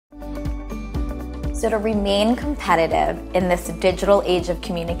So to remain competitive in this digital age of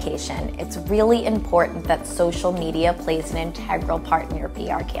communication, it's really important that social media plays an integral part in your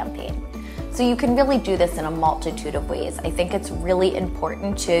PR campaign. So you can really do this in a multitude of ways. I think it's really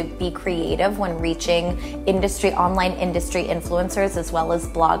important to be creative when reaching online industry influencers as well as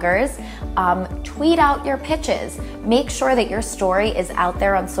bloggers. Tweet out your pitches. Make sure that your story is out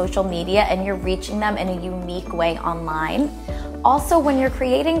there on social media and you're reaching them in a unique way online. Also, when you're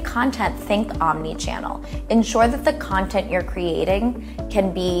creating content, think omni-channel. Ensure that the content you're creating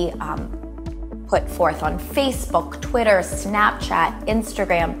can be put forth on Facebook, Twitter, Snapchat,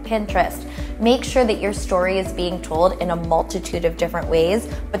 Instagram, Pinterest. Make sure that your story is being told in a multitude of different ways,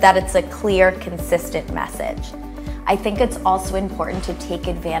 but that it's a clear, consistent message. I think it's also important to take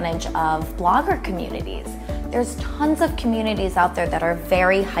advantage of blogger communities. There's tons of communities out there that are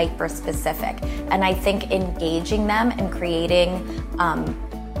very hyper-specific, and I think engaging them and creating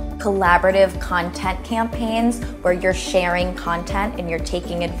collaborative content campaigns where you're sharing content and you're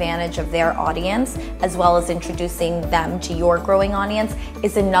taking advantage of their audience as well as introducing them to your growing audience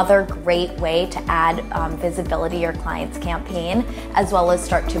is another great way to add visibility to your client's campaign as well as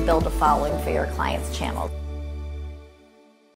start to build a following for your client's channel.